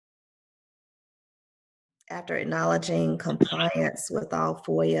after acknowledging compliance with all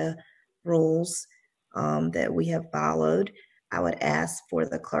FOIA rules that we have followed, I would ask for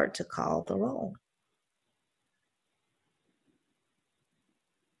the clerk to call the roll.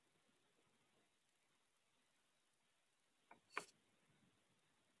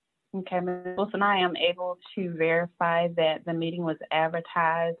 Okay, Ms. Wilson, I am able to verify that the meeting was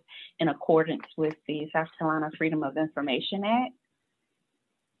advertised in accordance with the South Carolina Freedom of Information Act.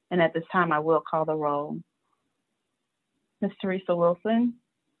 And at this time, I will call the roll. Ms. Teresa Wilson.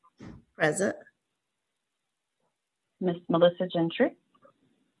 Present. Ms. Melissa Gentry. I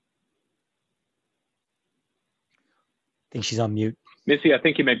think she's on mute. Missy, I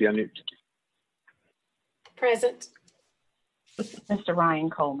think you may be on mute. Present. Mr. Ryan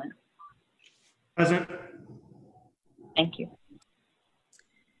Coleman. Present. Thank you.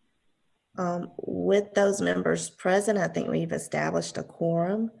 With those members present, I think we've established a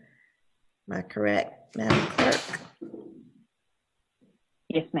quorum. Am I correct, Madam Clerk?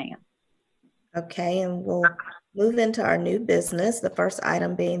 Yes, ma'am. Okay, and we'll move into our new business. The first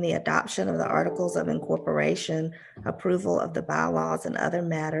item being the adoption of the Articles of Incorporation, approval of the bylaws and other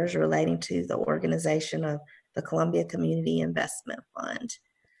matters relating to the organization of the Columbia Community Investment Fund.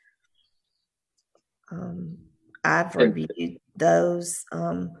 I've reviewed those,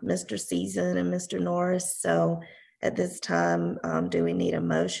 Mr. Season and Mr. Norris. So at this time, do we need a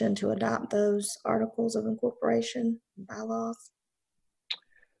motion to adopt those Articles of Incorporation bylaws?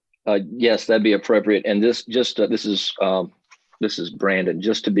 Yes, that'd be appropriate. And this is Brandon.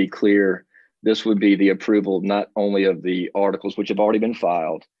 Just to be clear, this would be the approval not only of the articles which have already been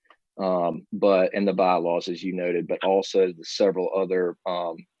filed, and the bylaws, as you noted, but also the several other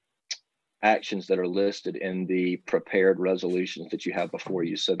actions that are listed in the prepared resolutions that you have before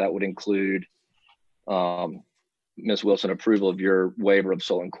you. So that would include, Ms. Wilson, approval of your waiver of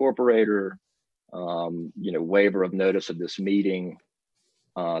sole incorporator, waiver of notice of this meeting,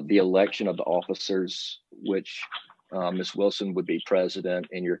 the election of the officers, which Ms. Wilson would be president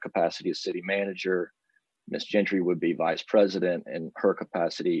in your capacity as city manager. Ms. Gentry would be vice president in her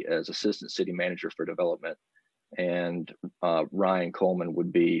capacity as assistant city manager for development. And Ryan Coleman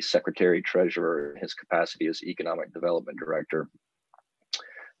would be secretary treasurer in his capacity as economic development director.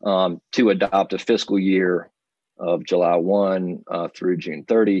 To adopt a fiscal year of July 1 through June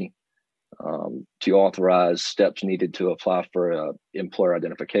 30, to authorize steps needed to apply for an employer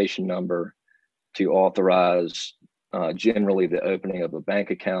identification number, to authorize generally the opening of a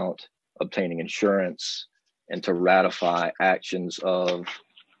bank account, obtaining insurance, and to ratify actions of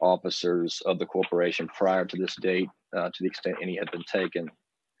officers of the corporation prior to this date, to the extent any had been taken,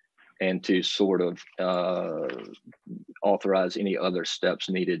 and to sort of authorize any other steps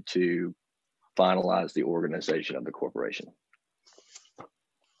needed to finalize the organization of the corporation.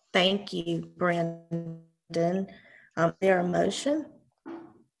 Thank you, Brandon. There a motion?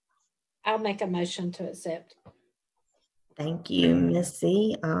 I'll make a motion to accept. Thank you,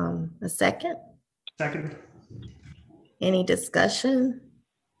 Missy. A second? Second. Any discussion?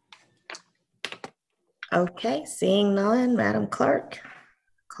 Okay, seeing none, Madam Clerk,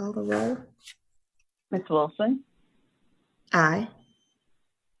 call the roll. Ms. Wilson. Aye.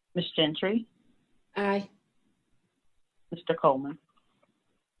 Ms. Gentry. Aye. Mr. Coleman.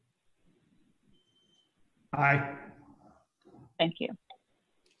 Aye. Thank you.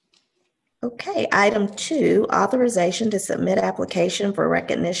 Okay, item 2, authorization to submit application for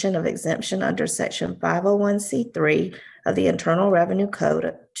recognition of exemption under section 501c3 of the Internal Revenue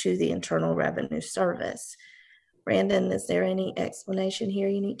Code to the Internal Revenue Service. Brandon, is there any explanation here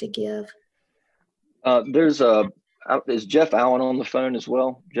you need to give? Is Jeff Allen on the phone as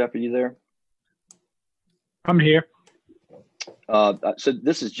well? Jeff, are you there? I'm here. So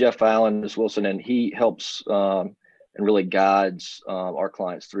this is Jeff Allen, Ms. Wilson, and he helps and really guides our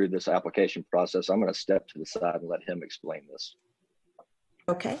clients through this application process. I'm going to step to the side and let him explain this.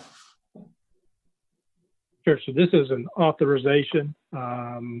 Okay. Sure. So this is an authorization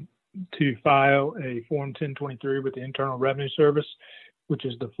to file a Form 1023 with the Internal Revenue Service, which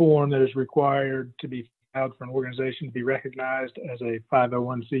is the form that is required to be filed for an organization to be recognized as a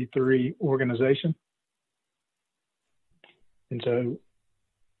 501c3 organization. And so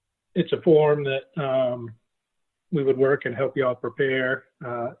it's a form that we would work and help y'all prepare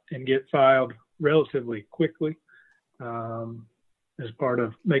and get filed relatively quickly as part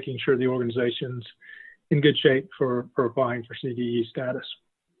of making sure the organization's in good shape for applying for CDE status.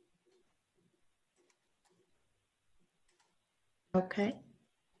 Okay,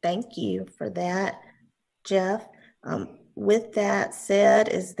 thank you for that, Jeff. With that said,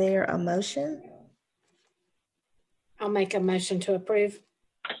 is there a motion? I'll make a motion to approve.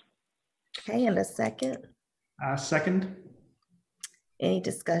 Okay, and a second? Second. Any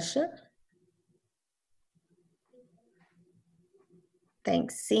discussion?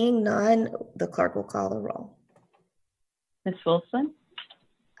 Thanks. Seeing none, the clerk will call the roll. Ms. Wilson,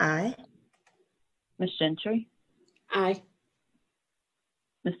 Aye. Ms. Gentry, Aye.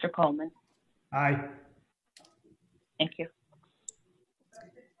 Mr. Coleman. Aye. Thank you.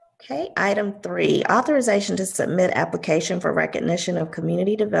 Okay, item 3, authorization to submit application for recognition of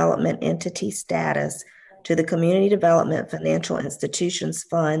community development entity status to the Community Development Financial Institutions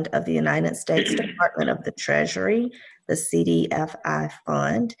Fund of the United States Department of the Treasury, the CDFI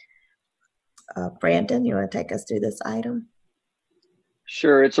Fund. Brandon, you want to take us through this item?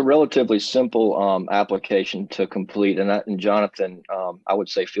 Sure, it's a relatively simple application to complete. And Jonathan, I would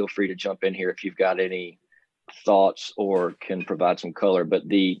say feel free to jump in here if you've got any thoughts or can provide some color. But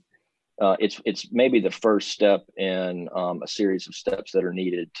it's maybe the first step in a series of steps that are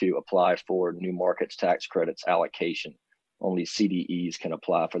needed to apply for New Markets Tax Credits allocation. Only CDEs can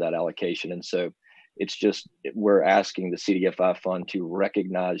apply for that allocation. And so it's just, we're asking the CDFI fund to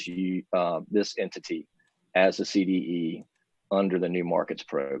recognize this entity as a CDE under the New Markets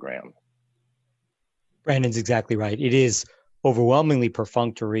program. Brandon's exactly right. It is overwhelmingly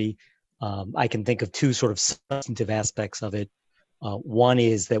perfunctory. I can think of two sort of substantive aspects of it. One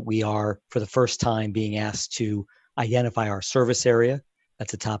is that we are, for the first time, being asked to identify our service area.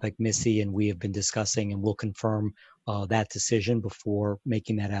 That's a topic Missy and we have been discussing, and we'll confirm that decision before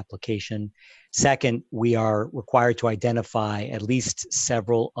making that application. Second, we are required to identify at least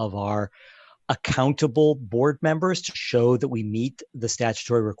several of our accountable board members to show that we meet the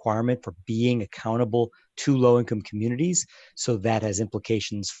statutory requirement for being accountable to low-income communities. So that has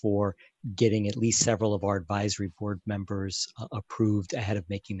implications for getting at least several of our advisory board members approved ahead of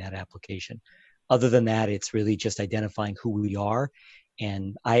making that application. Other than that, it's really just identifying who we are.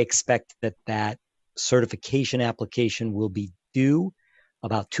 And I expect that that certification application will be due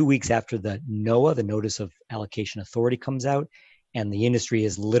about 2 weeks after the NOAA, the Notice of Allocation Authority, comes out. And the industry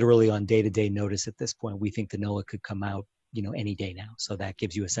is literally on day-to-day notice at this point. We think the NOAA could come out, any day now. So that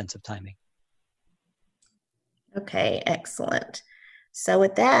gives you a sense of timing. Okay, excellent. So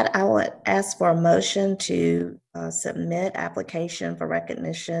with that, I will ask for a motion to submit application for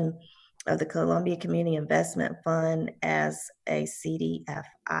recognition of the Columbia Community Investment Fund as a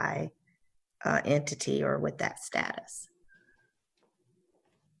CDFI entity or with that status.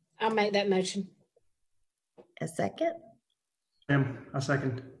 I'll make that motion. A second? A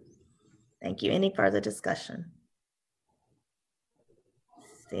second. Thank you. Any further discussion?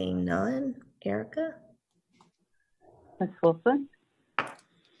 Seeing none. Erica? Ms. Wilson,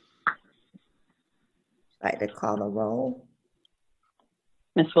 Like to call the roll?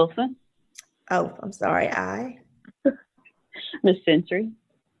 Ms. Wilson, Oh, I'm sorry. Aye. Ms. Gentry,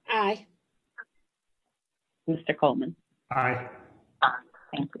 Aye. Mr. Coleman. Aye.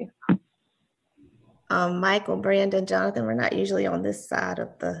 Thank you. Michael, Brandon, Jonathan, we're not usually on this side of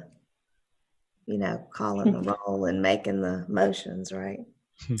the, calling the roll and making the motions, right?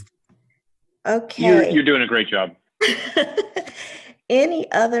 Okay. You're doing a great job.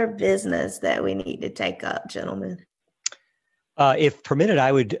 Any other business that we need to take up, gentlemen? If permitted,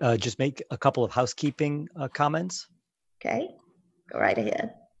 I would just make a couple of housekeeping comments. Okay, go right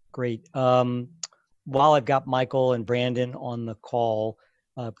ahead. Great. While I've got Michael and Brandon on the call,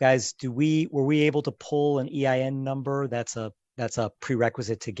 guys, were we able to pull an EIN number? That's a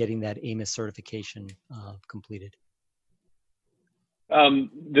prerequisite to getting that AMIS certification completed.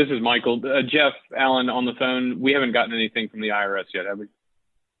 This is Michael. Jeff Allen on the phone. We haven't gotten anything from the IRS yet, have we?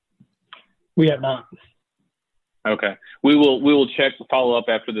 We have not. Okay. We will check, follow up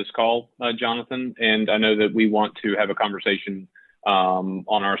after this call, Jonathan. And I know that we want to have a conversation on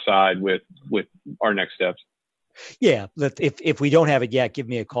our side with our next steps. Yeah, if we don't have it yet, give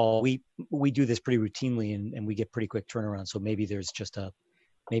me a call. We do this pretty routinely and we get pretty quick turnaround. So maybe there's a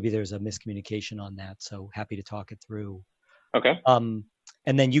miscommunication on that. So happy to talk it through. Okay. And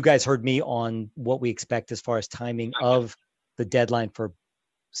then you guys heard me on what we expect as far as timing of the deadline for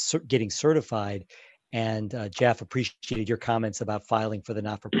getting certified. And Jeff, appreciated your comments about filing for the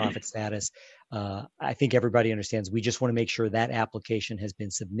not-for-profit status. I think everybody understands. We just want to make sure that application has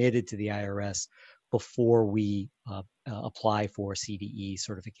been submitted to the IRS before we apply for CDE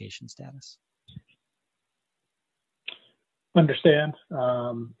certification status. Understand.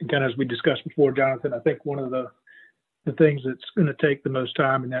 Again, as we discussed before, Jonathan, I think one of the things that's going to take the most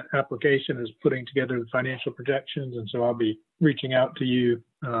time in that application is putting together the financial projections. And so I'll be reaching out to you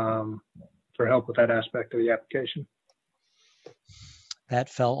for help with that aspect of the application. That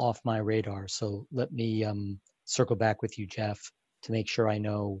fell off my radar. So let me circle back with you, Jeff, to make sure I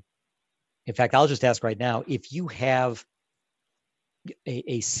know In fact, I'll just ask right now, if you have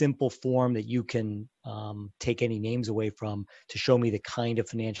a simple form that you can take any names away from to show me the kind of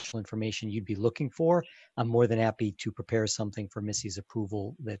financial information you'd be looking for, I'm more than happy to prepare something for Missy's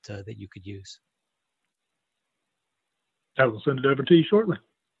approval that that you could use. I will send it over to you shortly.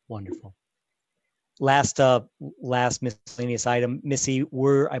 Wonderful. Last miscellaneous item, Missy,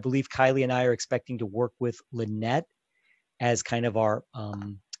 I believe Kylie and I are expecting to work with Lynette as kind of our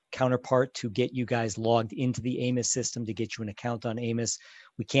counterpart to get you guys logged into the AMIS system, to get you an account on AMIS.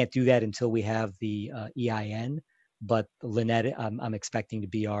 We can't do that until we have the EIN, but Lynette, I'm expecting to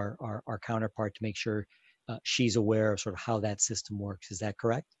be our counterpart to make sure she's aware of sort of how that system works. Is that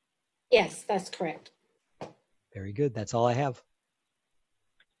correct? Yes, that's correct. Very good. That's all I have.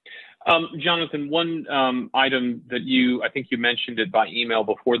 Jonathan, one item that I think you mentioned it by email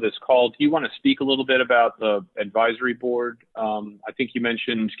before this call. Do you want to speak a little bit about the advisory board? I think you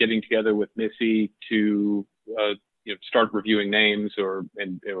mentioned getting together with Missy to start reviewing names or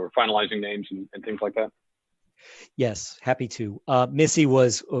finalizing names and things like that. Yes, happy to. Missy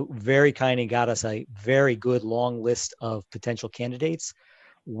was very kind and got us a very good long list of potential candidates.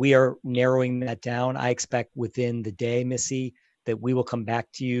 We are narrowing that down. I expect within the day, Missy, that we will come back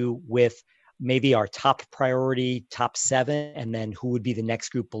to you with maybe our top priority, top 7, and then who would be the next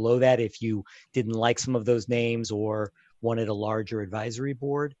group below that if you didn't like some of those names or wanted a larger advisory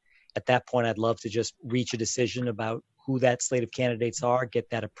board. At that point, I'd love to just reach a decision about who that slate of candidates are, get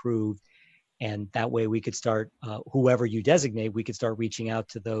that approved, and that way we could start, whoever you designate, we could start reaching out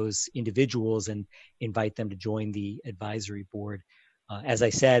to those individuals and invite them to join the advisory board. As I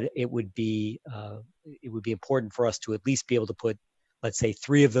said, it would be important for us to at least be able to put, let's say,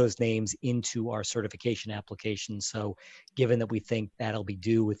 3 of those names into our certification application. So given that we think that'll be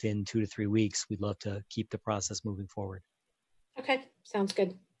due within 2 to 3 weeks, we'd love to keep the process moving forward. Okay, sounds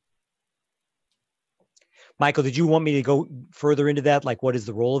good. Michael, did you want me to go further into that? Like, what is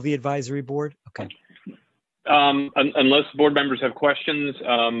the role of the advisory board? Okay. Unless board members have questions,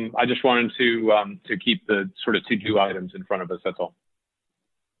 I just wanted to keep the sort of to-do items in front of us, that's all.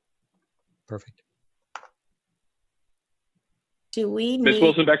 Perfect. Do we need? Ms.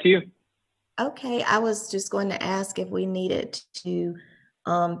 Wilson, back to you. Okay, I was just going to ask if we needed to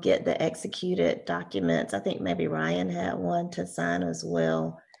get the executed documents. I think maybe Ryan had one to sign as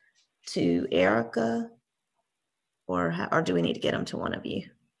well to Erica, or do we need to get them to one of you?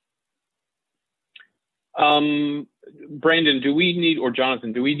 Brandon, do we need, or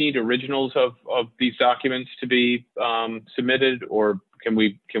Jonathan, do we need originals of these documents to be submitted, or can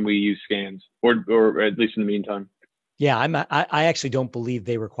we use scans, or at least in the meantime? Yeah, I actually don't believe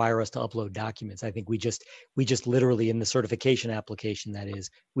they require us to upload documents. I think we just literally, in the certification application, that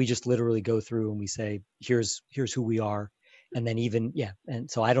is, we just literally go through and we say, here's who we are, and then and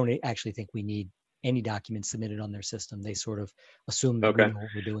so I don't actually think we need any documents submitted on their system. They sort of assume that we know what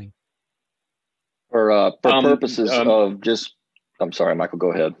we're doing. For purposes of just, I'm sorry, Michael,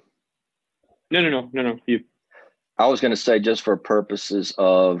 go ahead. No. You. I was going to say, just for purposes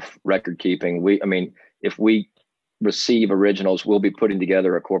of record keeping, if we receive originals, we'll be putting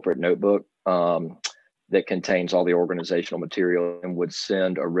together a corporate notebook that contains all the organizational material and would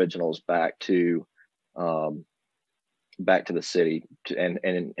send originals back to the city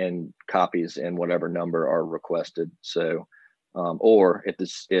and copies in whatever number are requested. So, or if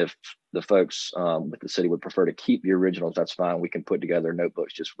the folks with the city would prefer to keep the originals, that's fine. We can put together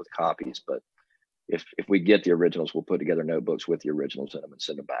notebooks just with copies. But if we get the originals, we'll put together notebooks with the originals in them and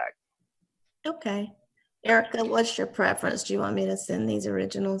send them back. Okay. Erica, what's your preference? Do you want me to send these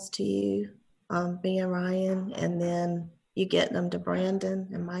originals to you, via Ryan, and then you get them to Brandon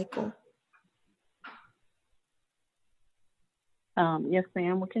and Michael? Yes,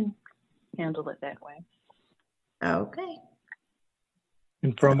 ma'am. We can handle it that way. Okay.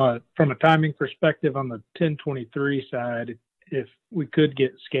 And from a timing perspective on the 1023 side, if we could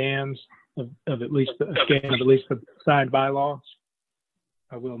get scans of at least a scan of at least the signed bylaws,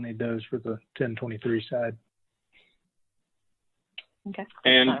 I will need those for the 1023 side. Okay.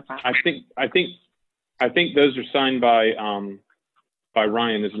 And I think those are signed by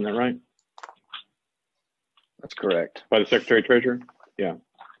Ryan, isn't that right? That's correct. By the Secretary Treasurer? Yeah.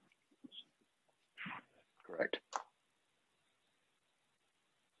 Correct.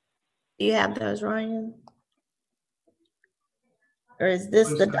 Do you have those, Ryan? Or is this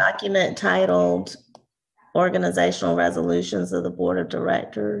the document titled Organizational Resolutions of the Board of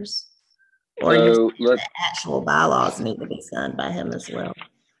Directors? Or the actual bylaws need to be signed by him as well?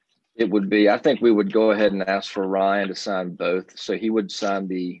 It would be, I think we would go ahead and ask for Ryan to sign both. So he would sign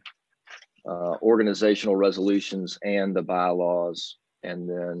the organizational resolutions and the bylaws, and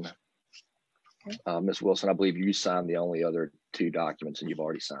then Ms. Wilson, I believe you signed the only other 2 documents, and you've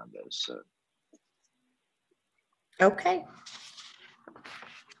already signed those. So Okay.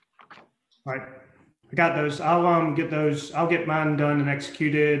 All right. I got those. I'll get those. I'll get mine done and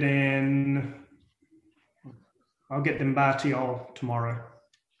executed, and I'll get them by to y'all tomorrow.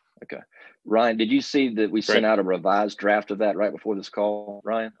 Ryan, did you see that we sent out a revised draft of that right before this call,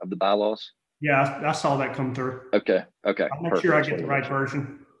 Ryan, of the bylaws? Yeah, I saw that come through. Okay. I'll make sure I get the right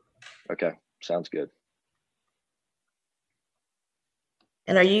version. Okay. Sounds good.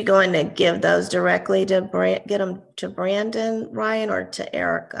 And are you going to give those directly to get them to Brandon, Ryan, or to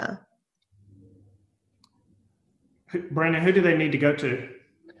Erica? Brandon, who do they need to go to?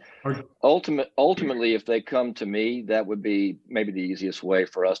 Ultimately, if they come to me, that would be maybe the easiest way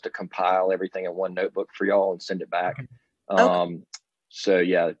for us to compile everything in one notebook for y'all and send it back. Okay. So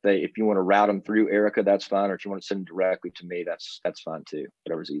yeah, if you want to route them through Erica, that's fine. Or if you want to send them directly to me, that's fine too.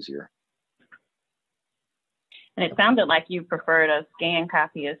 Whatever's easier. And it sounded like you preferred a scan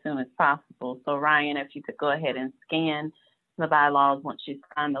copy as soon as possible. So Ryan, if you could go ahead and scan the bylaws once you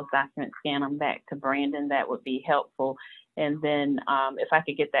sign those documents, scan them back to Brandon, that would be helpful. And then if I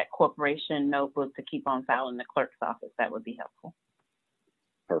could get that corporation notebook to keep on file in the clerk's office, that would be helpful.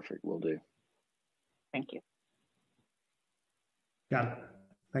 Perfect. Will do. Thank you. Got it.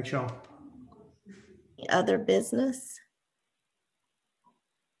 Thanks, y'all. Any other business?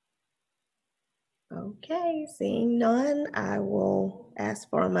 Okay, seeing none, I will ask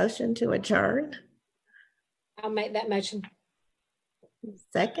for a motion to adjourn. I'll make that motion.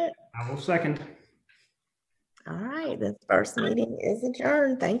 Second. I will second. All right, this first meeting is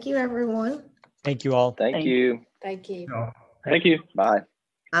adjourned. Thank you, everyone. Thank you all. Thank you. Thank you. Y'all. Thank you. Bye.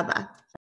 Bye-bye.